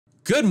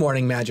Good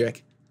morning,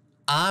 Magic.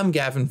 I'm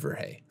Gavin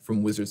Verhey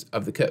from Wizards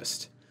of the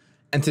Coast.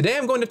 And today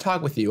I'm going to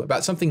talk with you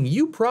about something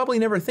you probably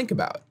never think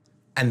about,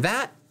 and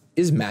that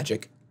is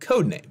Magic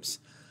Codenames.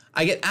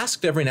 I get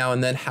asked every now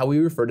and then how we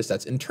refer to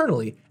sets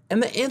internally,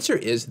 and the answer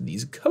is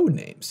these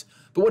codenames.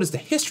 But what is the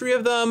history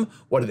of them?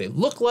 What do they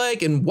look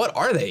like? And what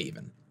are they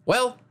even?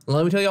 Well,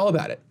 let me tell you all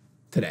about it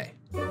today.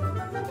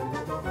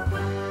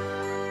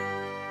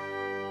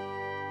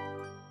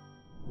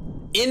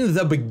 In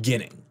the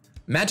beginning,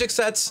 Magic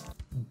sets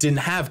didn't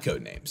have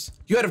codenames.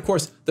 You had, of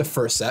course, the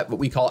first set, what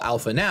we call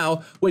Alpha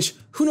now, which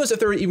who knows if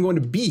there were even going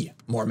to be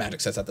more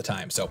Magic sets at the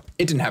time, so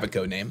it didn't have a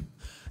codename.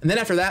 And then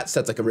after that,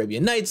 sets like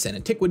Arabian Nights and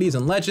Antiquities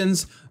and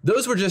Legends,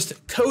 those were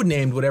just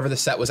codenamed whatever the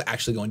set was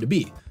actually going to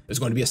be. It was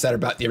going to be a set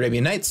about the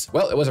Arabian Nights,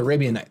 well, it was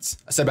Arabian Nights.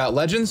 A set about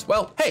Legends,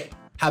 well, hey,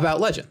 how about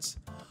Legends?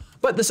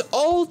 But this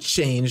all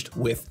changed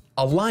with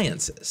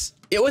alliances.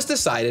 It was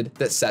decided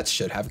that sets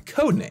should have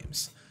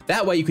codenames.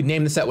 That way you could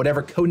name the set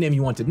whatever codename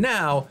you wanted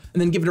now,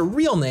 and then give it a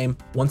real name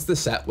once the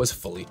set was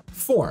fully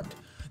formed.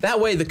 That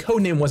way the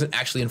codename wasn't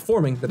actually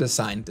informing the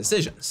design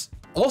decisions.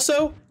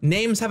 Also,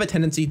 names have a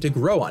tendency to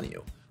grow on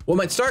you. What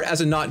might start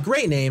as a not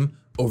great name,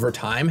 over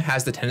time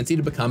has the tendency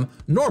to become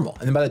normal.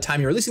 And then by the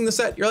time you're releasing the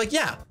set, you're like,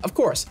 yeah, of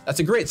course,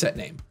 that's a great set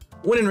name.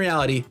 When in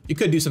reality, you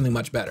could do something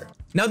much better.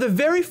 Now, the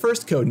very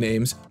first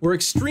codenames were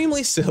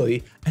extremely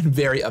silly and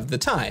very of the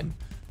time.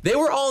 They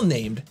were all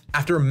named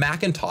after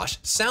Macintosh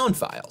sound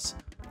files.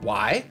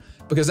 Why?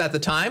 Because at the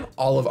time,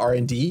 all of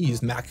R&D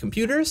used Mac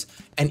computers,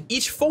 and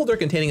each folder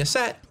containing a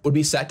set would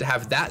be set to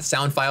have that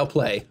sound file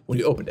play when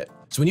you opened it.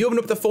 So when you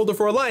opened up the folder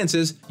for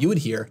alliances, you would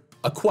hear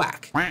a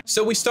quack.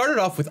 So we started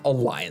off with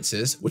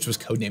alliances, which was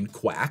codenamed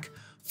Quack,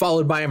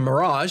 followed by a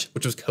Mirage,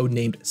 which was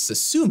codenamed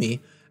Sasumi,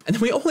 and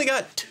then we only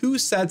got 2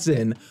 sets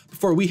in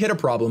before we hit a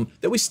problem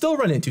that we still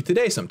run into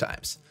today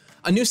sometimes.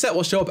 A new set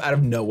will show up out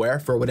of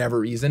nowhere for whatever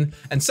reason,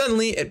 and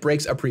suddenly it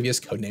breaks a previous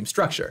codename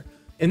structure.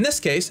 In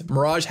this case,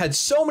 Mirage had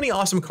so many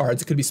awesome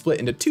cards it could be split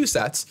into 2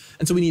 sets,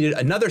 and so we needed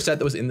another set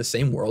that was in the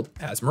same world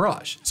as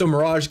Mirage. So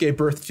Mirage gave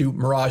birth to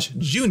Mirage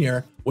Jr.,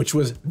 which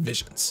was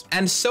Visions.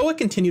 And so it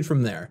continued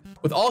from there,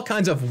 with all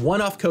kinds of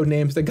one-off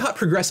codenames that got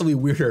progressively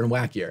weirder and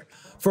wackier.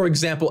 For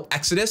example,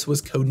 Exodus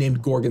was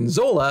codenamed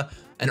Gorgonzola,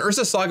 and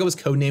Ursa Saga was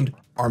codenamed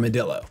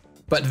Armadillo.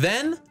 But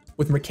then,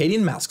 with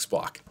Mercadian Masks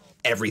block,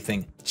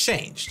 everything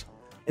changed.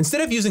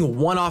 Instead of using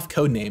one-off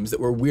codenames that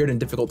were weird and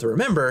difficult to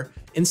remember,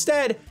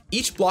 instead,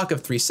 each block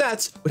of 3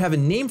 sets would have a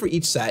name for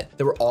each set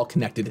that were all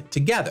connected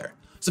together.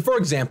 So for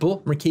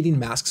example, Mercadian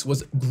Masks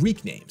was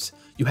Greek names.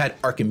 You had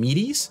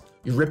Archimedes,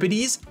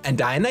 Euripides, and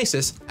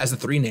Dionysus as the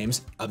 3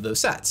 names of those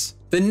sets.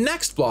 The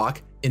next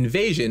block,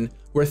 Invasion,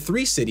 were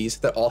 3 cities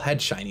that all had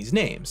Chinese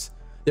names.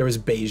 There was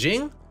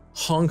Beijing,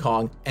 Hong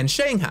Kong, and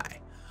Shanghai.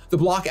 The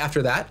block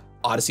after that,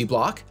 Odyssey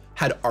block,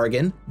 had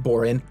Argon,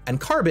 Boron, and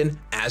Carbon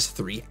as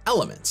 3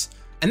 elements.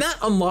 And that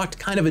unlocked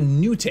kind of a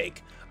new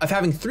take of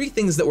having 3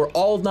 things that were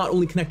all not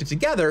only connected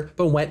together,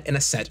 but went in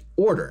a set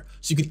order.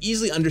 So you could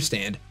easily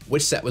understand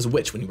which set was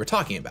which when you were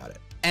talking about it.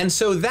 And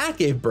so that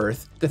gave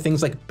birth to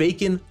things like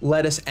Bacon,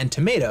 Lettuce, and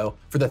Tomato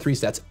for the 3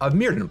 sets of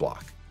Mirrodin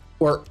block,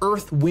 or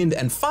Earth, Wind,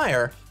 and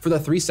Fire for the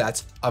 3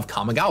 sets of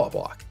Kamigawa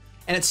block.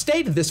 And it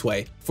stayed this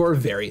way for a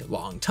very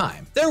long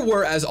time. There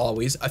were, as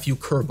always, a few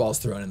curveballs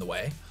thrown in the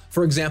way.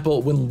 For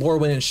example, when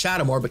Lorwyn and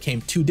Shadowmoor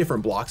became 2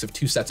 different blocks of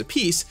 2 sets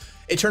apiece,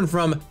 it turned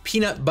from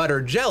peanut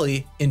butter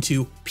jelly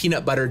into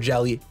peanut butter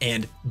jelly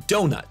and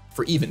donut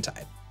for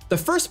Eventide. The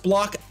first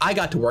block I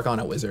got to work on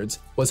at Wizards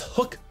was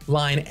Hook,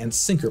 Line, and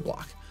Sinker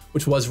block,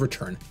 which was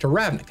Return to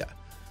Ravnica.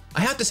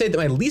 I have to say that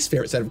my least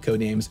favorite set of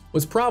codenames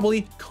was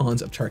probably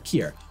Khans of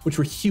Tarkir, which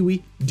were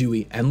Huey,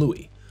 Dewey, and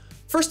Louie.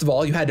 First of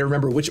all, you had to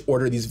remember which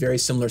order these very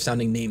similar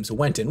sounding names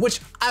went in, which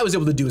I was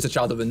able to do as a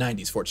child of the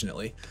 90s,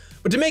 fortunately.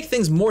 But to make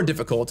things more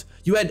difficult,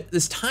 you had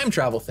this time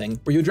travel thing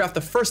where you would draft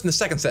the first and the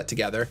second set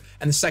together,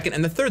 and the second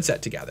and the third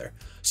set together.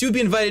 So you'd be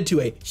invited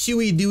to a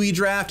Huey Dewey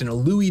draft and a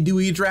Louie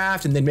Dewey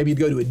draft, and then maybe you'd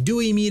go to a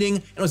Dewey meeting,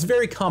 and it was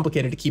very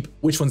complicated to keep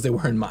which ones they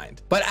were in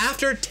mind. But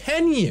after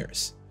 10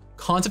 years,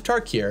 Khans of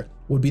Tarkir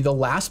would be the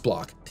last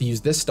block to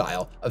use this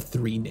style of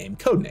 3 name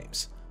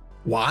codenames.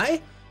 Why?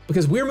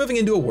 Because we're moving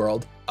into a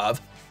world of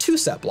 2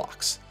 set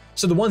blocks.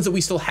 So the ones that we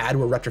still had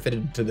were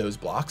retrofitted to those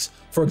blocks.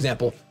 For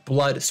example,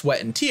 Blood,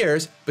 Sweat, and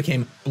Tears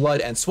became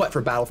Blood and Sweat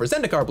for Battle for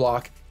Zendikar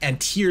block,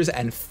 and Tears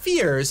and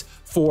Fears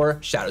for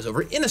Shadows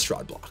over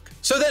Innistrad block.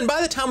 So then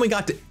by the time we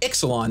got to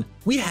Ixalan,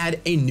 we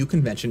had a new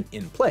convention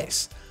in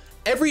place.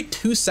 Every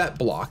 2 set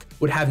block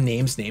would have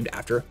names named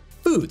after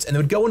foods, and they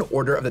would go in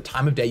order of the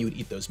time of day you would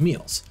eat those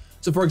meals.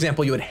 So for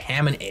example, you had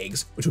ham and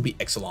eggs, which would be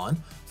Ixalan,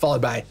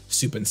 followed by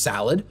soup and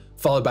salad,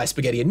 followed by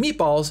spaghetti and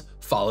meatballs,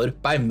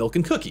 followed by milk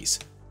and cookies.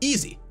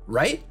 Easy,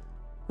 right?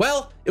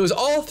 Well, it was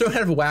all thrown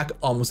out of whack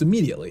almost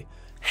immediately.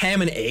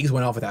 Ham and eggs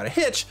went off without a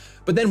hitch,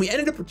 but then we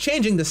ended up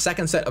changing the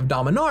second set of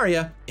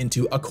Dominaria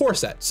into a core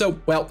set. So,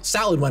 well,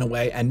 salad went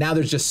away and now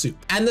there's just soup.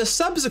 And the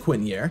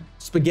subsequent year,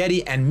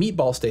 spaghetti and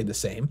meatball stayed the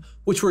same,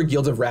 which were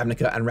Guilds of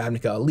Ravnica and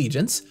Ravnica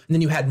Allegiance. And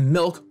then you had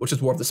milk, which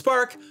was War of the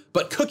Spark,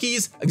 but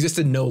cookies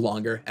existed no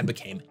longer and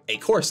became a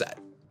core set.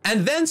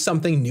 And then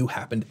something new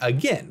happened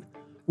again.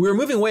 We were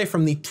moving away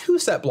from the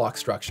 2-set block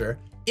structure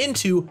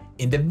into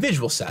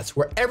individual sets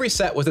where every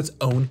set was its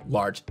own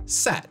large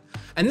set.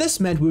 And this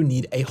meant we would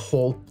need a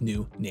whole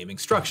new naming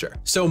structure.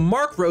 So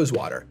Mark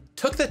Rosewater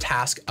took the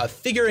task of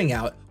figuring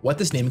out what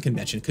this naming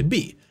convention could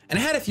be, and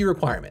it had a few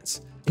requirements.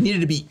 It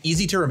needed to be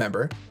easy to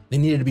remember, they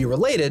needed to be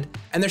related,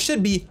 and there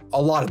should be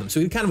a lot of them, so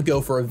we could kind of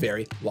go for a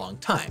very long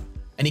time.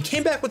 And he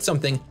came back with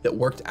something that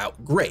worked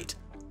out great: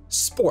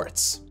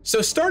 sports.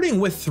 So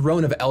starting with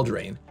Throne of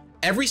Eldraine,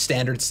 every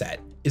standard set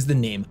is the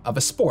name of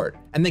a sport,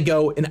 and they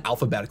go in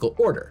alphabetical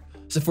order.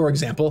 So for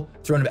example,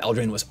 Throne of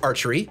Eldraine was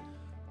archery,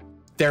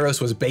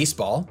 Theros was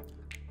baseball,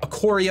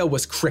 Ikoria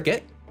was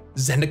cricket,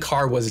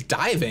 Zendikar was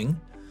diving,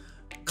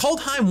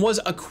 Kaldheim was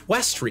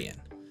equestrian,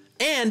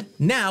 and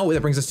now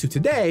that brings us to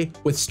today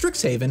with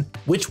Strixhaven,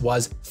 which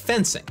was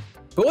fencing.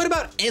 But what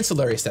about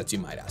ancillary sets, you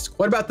might ask?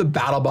 What about the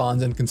battle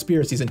bonds and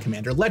conspiracies and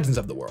commander legends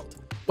of the world?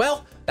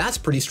 Well, that's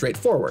pretty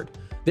straightforward.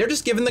 They're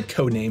just given the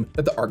code name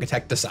that the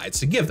architect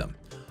decides to give them.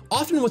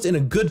 Often what's in a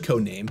good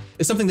code name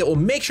is something that will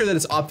make sure that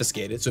it's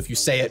obfuscated, so if you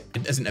say it,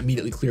 it isn't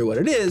immediately clear what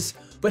it is,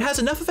 but has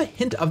enough of a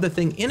hint of the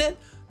thing in it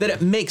that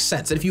it makes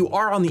sense, that if you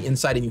are on the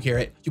inside and you hear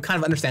it, you kind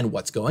of understand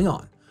what's going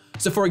on.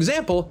 So for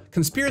example,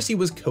 Conspiracy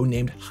was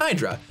codenamed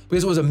Hydra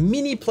because it was a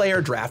mini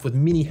player draft with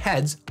mini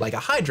heads like a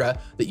Hydra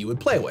that you would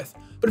play with.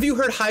 But if you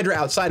heard Hydra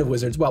outside of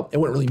Wizards, well, it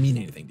wouldn't really mean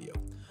anything to you.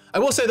 I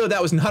will say though,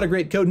 that was not a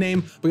great code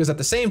name because at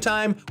the same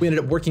time, we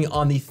ended up working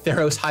on the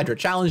Theros Hydra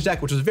challenge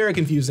deck, which was very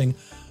confusing,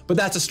 but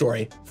that's a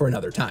story for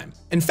another time.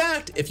 In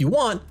fact, if you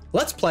want,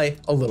 let's play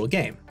a little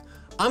game.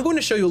 I'm going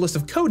to show you a list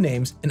of code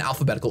names in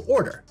alphabetical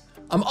order.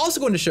 I'm also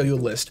going to show you a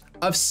list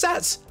of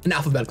sets in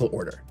alphabetical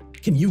order.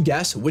 Can you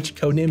guess which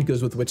code name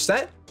goes with which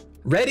set?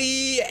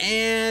 Ready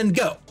and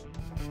go.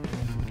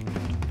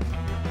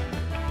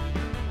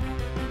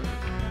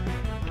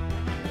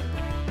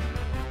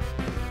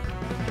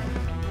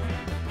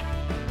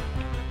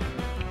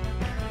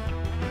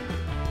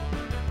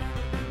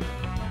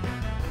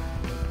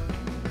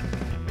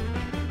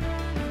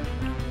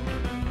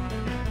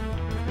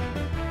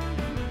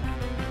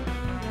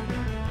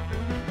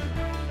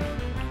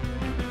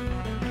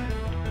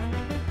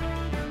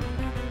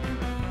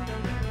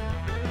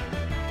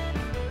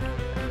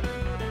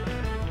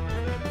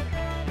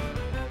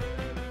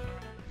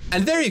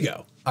 And there you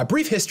go, a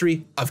brief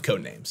history of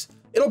codenames.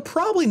 It'll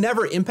probably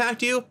never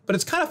impact you, but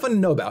it's kind of fun to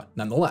know about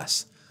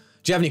nonetheless.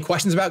 Do you have any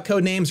questions about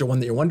codenames or one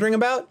that you're wondering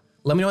about?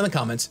 Let me know in the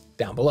comments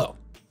down below.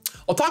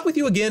 I'll talk with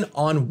you again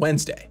on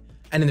Wednesday.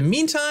 And in the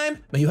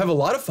meantime, may you have a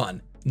lot of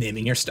fun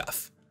naming your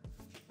stuff.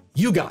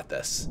 You got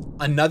this.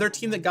 Another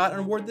team that got an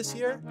award this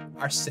year,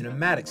 our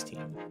Cinematics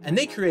team, and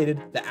they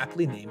created the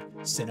aptly named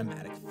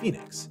Cinematic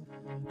Phoenix.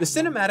 The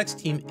Cinematics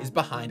team is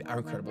behind our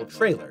incredible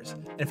trailers,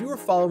 and if you were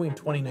following in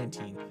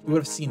 2019, you would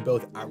have seen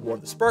both our War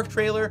of the Spark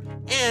trailer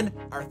and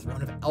our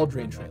Throne of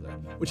Eldraine trailer,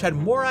 which had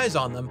more eyes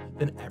on them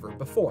than ever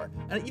before,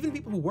 and even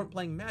people who weren't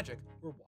playing Magic were watching.